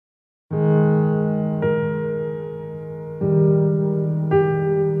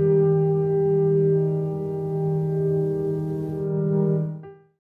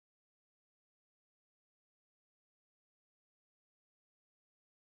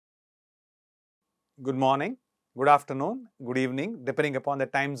Good morning, good afternoon, good evening, depending upon the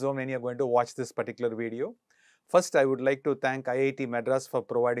time zone when you are going to watch this particular video. First, I would like to thank IIT Madras for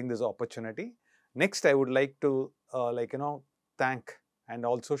providing this opportunity. Next, I would like to thank and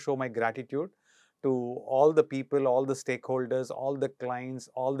also show my gratitude to all the people, all the stakeholders, all the clients,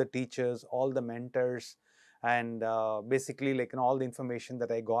 all the teachers, all the mentors, and basically all the information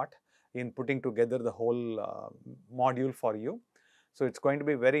that I got in putting together the whole module for you. So it's going to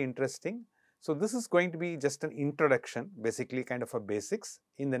be very interesting. So this is going to be just an introduction, basically kind of a basics.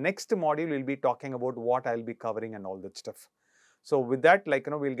 In the next module, we'll be talking about what I'll be covering and all that stuff. So with that,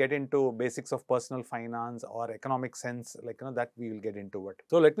 we'll get into basics of personal finance or economic sense, that we will get into it.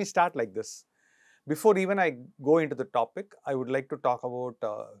 So let me start like this. Before even I go into the topic, I would like to talk about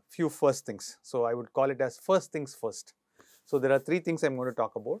a few first things. So I would call it as first things first. So there are three things I'm going to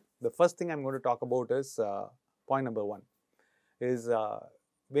talk about. The first thing I'm going to talk about is point number one is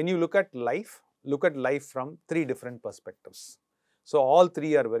when you look at life from three different perspectives. So all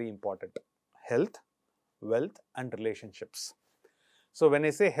three are very important: health, wealth, and relationships. So when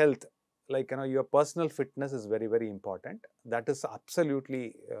I say health, your personal fitness is very, very important. That is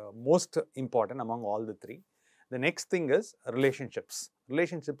absolutely most important among all the three. The next thing is relationships.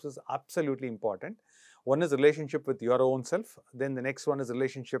 Relationships is absolutely important. One is relationship with your own self. Then the next one is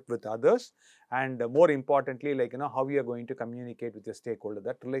relationship with others. And more importantly, how you are going to communicate with your stakeholder.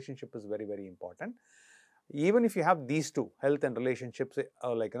 That relationship is very, very important. Even if you have these two, health and relationships,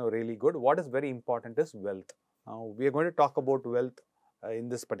 really good. What is very important is wealth. Now, we are going to talk about wealth in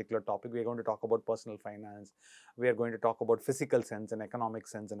this particular topic. We are going to talk about personal finance. We are going to talk about physical sense and economic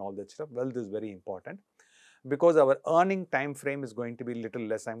sense and all that stuff. Wealth is very important because our earning time frame is going to be little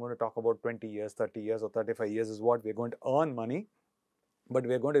less. I'm going to talk about 20 years, 30 years or 35 years is what we're going to earn money, but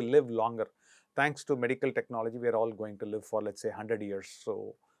we're going to live longer. Thanks to medical technology, we are all going to live for, let's say, 100 years.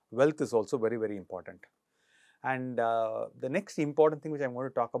 So wealth is also very, very important. And the next important thing which I'm going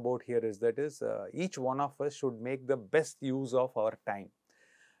to talk about here is each one of us should make the best use of our time.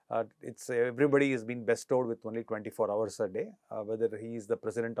 Everybody has been bestowed with only 24 hours a day, whether he is the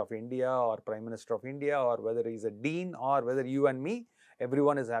President of India or Prime Minister of India, or whether he is a Dean, or whether you and me,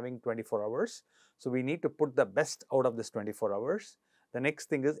 everyone is having 24 hours. So we need to put the best out of this 24 hours. The next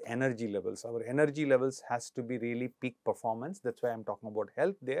thing is energy levels. Our energy levels has to be really peak performance. That's why I'm talking about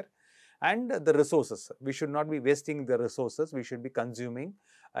health there. And the resources. We should not be wasting the resources. We should be consuming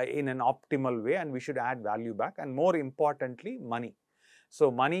in an optimal way, and we should add value back. And more importantly, money. So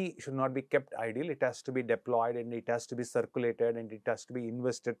money should not be kept idle. It has to be deployed, and it has to be circulated, and it has to be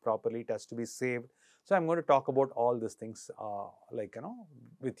invested properly. It has to be saved. So I'm going to talk about all these things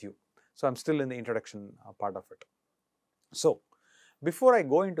with you. So I'm still in the introduction part of it. So before I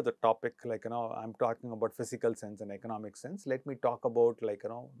go into the topic, I'm talking about physical sense and economic sense. Let me talk about,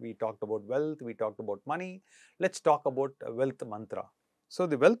 we talked about wealth, we talked about money. Let's talk about wealth mantra. So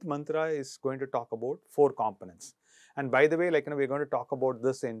the wealth mantra is going to talk about 4 components. And by the way, we're going to talk about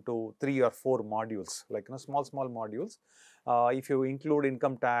this into 3 or 4 modules, small modules. If you include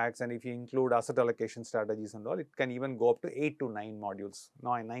income tax and if you include asset allocation strategies and all, it can even go up to 8 to 9 modules.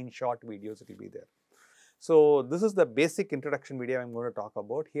 Now, 9 short videos, it will be there. So this is the basic introduction video I'm going to talk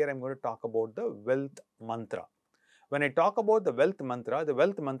about. Here I'm going to talk about the wealth mantra. When I talk about the wealth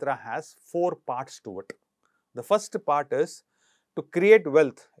mantra has 4 parts to it. The first part is to create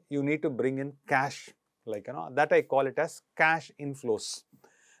wealth, you need to bring in cash. That I call it as cash inflows.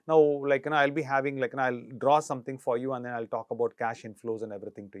 Now, I'll be having, I'll draw something for you, and then I'll talk about cash inflows and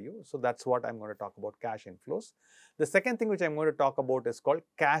everything to you. So that's what I'm going to talk about, cash inflows. The second thing which I'm going to talk about is called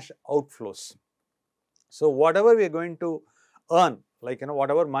cash outflows. So whatever we are going to earn,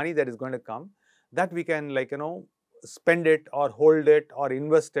 whatever money that is going to come, that we can, spend it or hold it or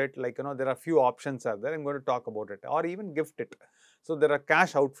invest it. There are few options are there. I'm going to talk about it, or even gift it. So there are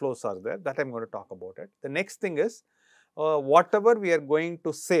cash outflows are there, that I'm going to talk about it. The next thing is whatever we are going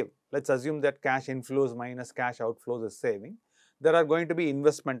to save. Let's assume that cash inflows minus cash outflows is saving. There are going to be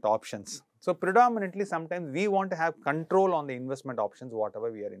investment options. So predominantly, sometimes we want to have control on the investment options,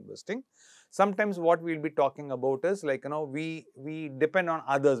 whatever we are investing. Sometimes what we'll be talking about is we depend on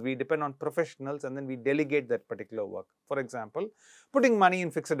others, we depend on professionals, and then we delegate that particular work. For example, putting money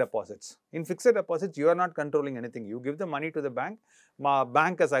in fixed deposits. In fixed deposits, you are not controlling anything. You give the money to the bank.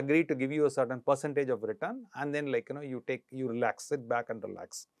 Bank has agreed to give you a certain percentage of return, and then you relax, sit back and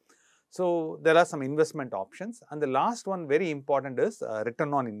relax. So there are some investment options, and the last one very important is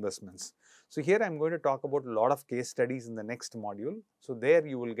return on investments. So here I'm going to talk about a lot of case studies in the next module. So there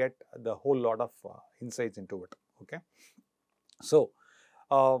you will get the whole lot of insights into it. Okay. So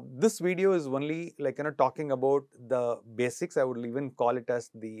This video is only like talking about the basics. I would even call it as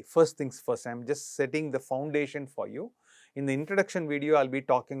the first things first. I'm just setting the foundation for you. In the introduction video, I'll be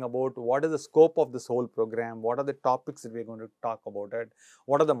talking about what is the scope of this whole program, what are the topics that we're going to talk about it,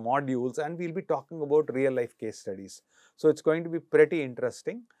 what are the modules, and we'll be talking about real life case studies. So it's going to be pretty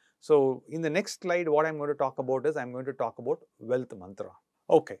interesting. So in the next slide, what I'm going to talk about is I'm going to talk about wealth mantra.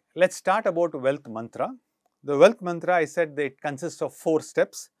 Okay, let's start about wealth mantra. The wealth mantra, I said that it consists of 4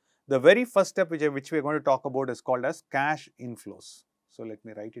 steps. The very first step which we're going to talk about is called as cash inflows. So let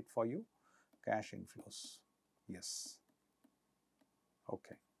me write it for you. Cash inflows. Yes.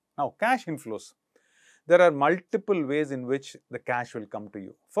 Okay. Now, cash inflows. There are multiple ways in which the cash will come to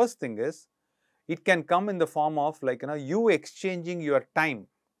you. First thing is, it can come in the form of you exchanging your time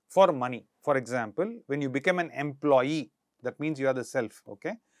for money. For example, when you become an employee, that means you are the self,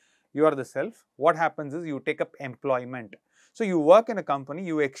 okay? You are the self. What happens is you take up employment. So you work in a company,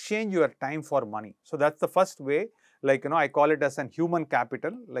 you exchange your time for money. So that's the first way, I call it as an human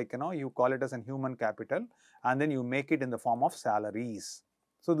capital, you call it as an human capital, and then you make it in the form of salaries.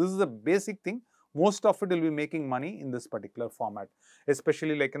 So this is the basic thing. Most of it will be making money in this particular format,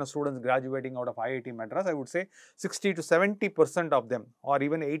 especially students graduating out of IIT Madras. I would say 60 to 70% of them, or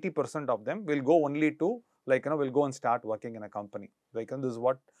even 80% of them, will go only to will go and start working in a company. This is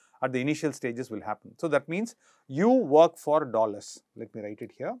what at the initial stages will happen. So that means you work for dollars. Let me write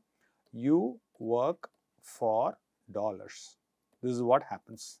it here. You work for dollars. This is what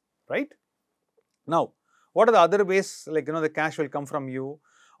happens, right? Now, what are the other ways the cash will come from you?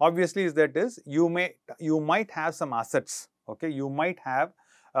 Obviously, you might have some assets. Okay, you might have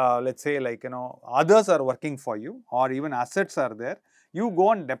let's say others are working for you, or even assets are there. You go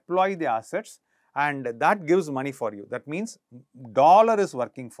and deploy the assets, and that gives money for you. That means dollar is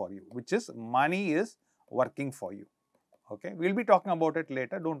working for you, which is money is working for you. Okay, we'll be talking about it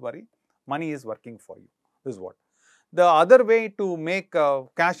later. Don't worry, money is working for you. This is what. The other way to make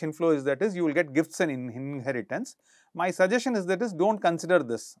cash inflow is you will get gifts and inheritance. My suggestion is don't consider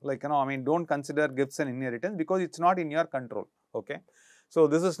this, don't consider gifts and inheritance, because it's not in your control. Okay, so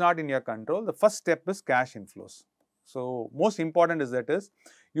this is not in your control. The first step is cash inflows. So most important is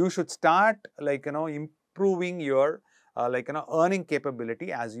you should start improving your earning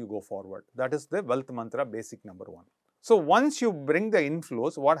capability as you go forward. That is the wealth mantra, basic number 1. So once you bring the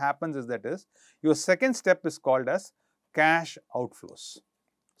inflows, what happens is your second step is called as cash outflows.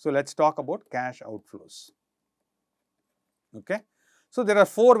 So let's talk about cash outflows. Okay. So there are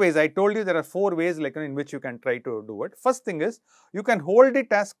 4 ways. I told you there are 4 ways in which you can try to do it. First thing is you can hold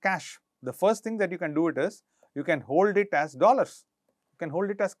it as cash. The first thing that you can do it is you can hold it as dollars. You can hold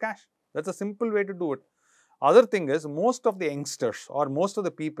it as cash. That's a simple way to do it. Other thing is, most of the youngsters or most of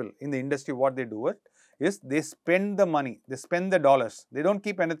the people in the industry, what they do is they spend the money, they spend the dollars. They don't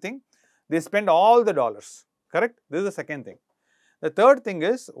keep anything. They spend all the dollars. Correct? This is the second thing. The third thing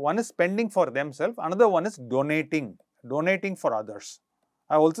is, one is spending for themselves. Another one is donating for others.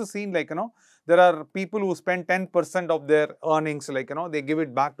 I've also seen there are people who spend 10% of their earnings, they give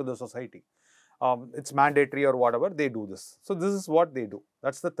it back to the society. It's mandatory or whatever, they do this. So this is what they do.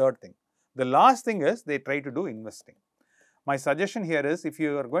 That's the third thing. The last thing is they try to do investing. My suggestion here is, if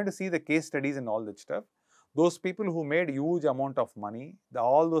you are going to see the case studies and all that stuff, those people who made huge amount of money,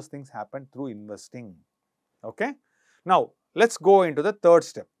 all those things happened through investing. Okay. Now, let's go into the third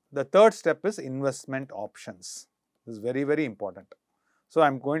step. The third step is investment options. This is very, very important. So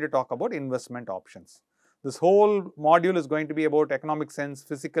I'm going to talk about investment options. This whole module is going to be about economic sense,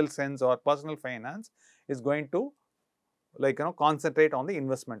 physical sense, or personal finance. Is going to concentrate on the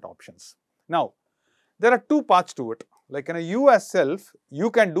investment options. Now, there are 2 parts to it. You as self,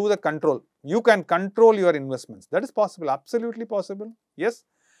 you can do the control. You can control your investments. That is possible, absolutely possible. Yes.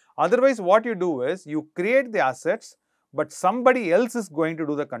 Otherwise, what you do is you create the assets, but somebody else is going to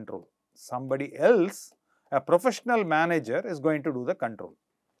do the control. Somebody else, a professional manager, is going to do the control.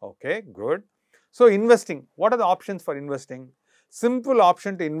 Okay, good. So investing, what are the options for investing? Simple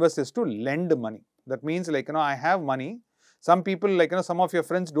option to invest is to lend money. That means I have money. Some people some of your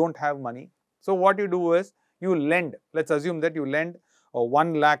friends don't have money. So what you do is you lend. Let's assume that you lend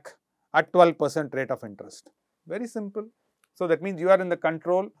 1 lakh at 12% rate of interest. Very simple. So that means you are in the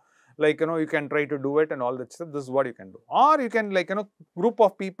control. You can try to do it and all that stuff. This is what you can do. Or you can group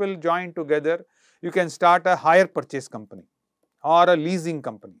of people join together. You can start a hire purchase company or a leasing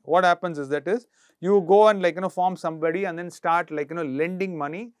company. What happens is you go and form somebody and then start lending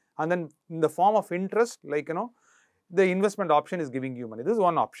money, and then in the form of interest the investment option is giving you money. This is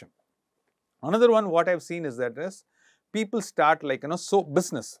one option. Another one, what I've seen is people start so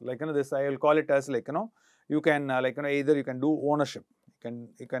business this I will call it as you can either you can do ownership.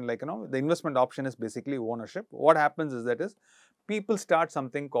 You can like, the investment option is basically ownership. What happens is that is people start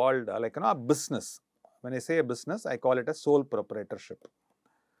something called like, a business. When I say a business, I call it a sole proprietorship.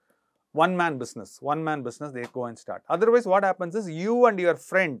 One man business, they go and start. Otherwise, what happens is you and your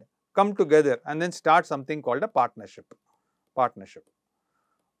friend come together and then start something called a partnership.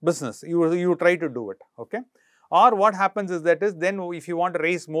 Business, you try to do it, okay? Or what happens is that is then if you want to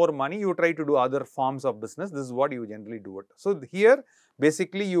raise more money, you try to do other forms of business. This is what you generally do it. So here,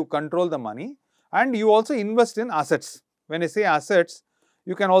 basically you control the money and you also invest in assets. When I say assets,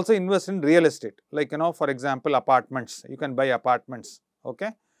 you can also invest in real estate. Like, for example, apartments. You can buy apartments, okay?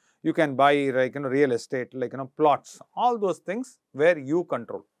 You can buy like, real estate, like, plots. All those things where you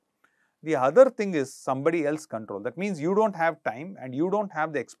control. The other thing is somebody else control. That means you don't have time and you don't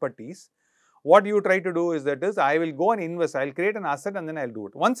have the expertise. What you try to do is that is, I will go and invest, I will create an asset and then I will do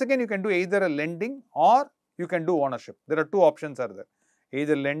it. Once again, you can do either a lending or you can do ownership. There are two options are there,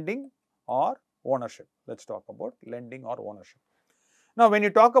 either lending or ownership. Let's talk about lending or ownership. Now, when you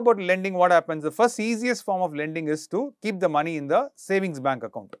talk about lending, what happens? The first easiest form of lending is to keep the money in the savings bank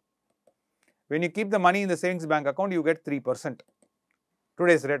account. When you keep the money in the savings bank account, you get 3%,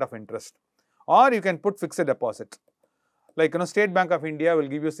 today's rate of interest. Or you can put fixed deposit. Like, State Bank of India will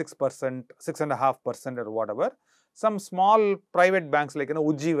give you 6%, 6.5% or whatever. Some small private banks like,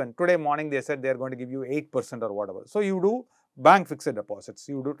 Ujjivan, today morning they said they are going to give you 8% or whatever. So, you do bank fixed deposits,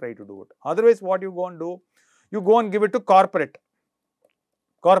 you do try to do it. Otherwise, what you go and do? You go and give it to corporate,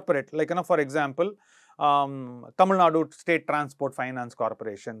 like, for example, Tamil Nadu State Transport Finance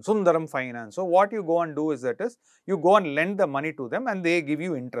Corporation, Sundaram Finance. So, what you go and do is that is, you go and lend the money to them and they give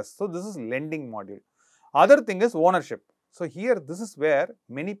you interest. So, this is lending module. Other thing is ownership. So, here this is where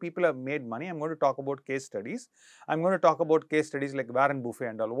many people have made money. I am going to talk about case studies. I am going to talk about case studies like Warren Buffett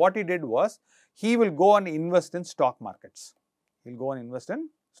and all. What he did was, he will go and invest in stock markets. He will go and invest in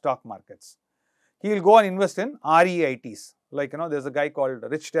stock markets. He will go and invest in REITs. Like, there is a guy called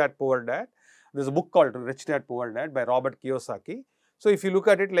Rich Dad Poor Dad. There is a book called Rich Dad Poor Dad by Robert Kiyosaki. So, if you look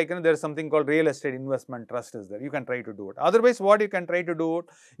at it, like, there is something called real estate investment trust is there. You can try to do it. Otherwise, what you can try to do it,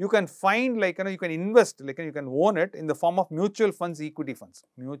 you can find, like, you can invest, like, you can own it in the form of mutual funds, equity funds.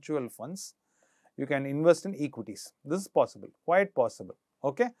 Mutual funds, you can invest in equities. This is possible, quite possible,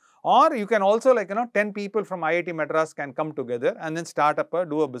 okay? Or you can also, like, 10 people from IIT Madras can come together and then start up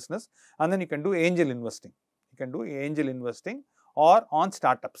do a business, and then you can do angel investing. You can do angel investing or on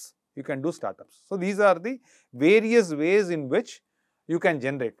startups. You can do startups. So, these are the various ways in which you can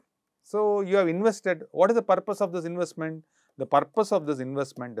generate. So, you have invested. What is the purpose of this investment? The purpose of this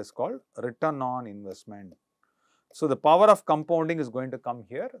investment is called return on investment. So, the power of compounding is going to come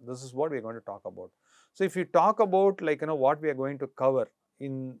here. This is what we are going to talk about. So, if you talk about, like, what we are going to cover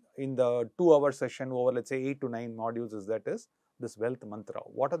in the 2-hour session over, let's say, 8 to 9 modules is that is this wealth mantra.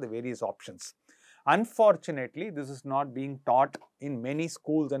 What are the various options? Unfortunately, this is not being taught in many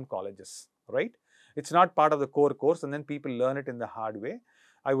schools and colleges, right? It's not part of the core course and then people learn it in the hard way.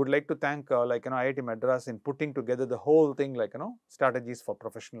 I would like to thank IIT Madras in putting together the whole thing, like, strategies for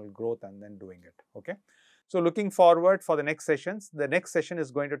professional growth and then doing it, okay? So, looking forward for the next sessions. The next session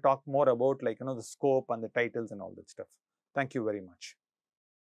is going to talk more about, like, the scope and the titles and all that stuff. Thank you very much.